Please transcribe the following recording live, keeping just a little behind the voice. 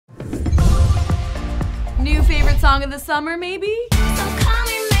New favorite song of the summer, maybe?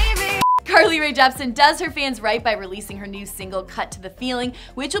 Carly Rae Jepsen does her fans right by releasing her new single, Cut to the Feeling,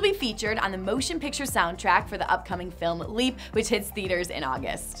 which will be featured on the motion picture soundtrack for the upcoming film Leap, which hits theaters in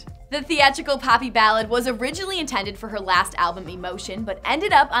August. The theatrical poppy ballad was originally intended for her last album, Emotion, but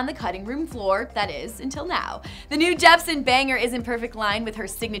ended up on the cutting room floor, that is, until now. The new Jepsen banger is in perfect line with her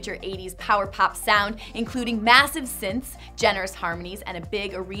signature 80s power pop sound, including massive synths, generous harmonies, and a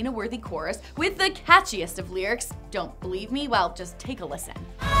big arena-worthy chorus with the catchiest of lyrics. Don't believe me? Well, just take a listen.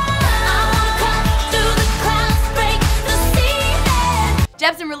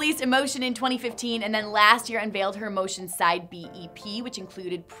 Jepsen released Emotion in 2015 and then last year unveiled her Emotion Side B EP, which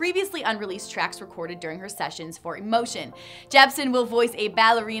included previously unreleased tracks recorded during her sessions for Emotion. Jepsen will voice a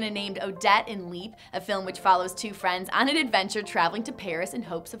ballerina named Odette in Leap, a film which follows two friends on an adventure traveling to Paris in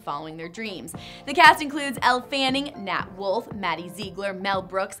hopes of following their dreams. The cast includes Elle Fanning, Nat Wolff, Maddie Ziegler, Mel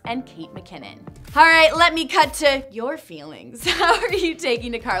Brooks, and Kate McKinnon. Alright, let me cut to your feelings. How are you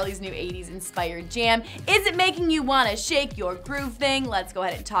taking to Carly's new 80s inspired jam? Is it making you want to shake your groove thing? Let's go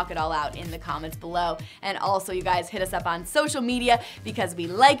ahead and talk it all out in the comments below. And also, you guys, hit us up on social media because we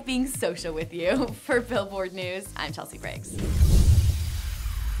like being social with you. For Billboard News, I'm Chelsea Briggs.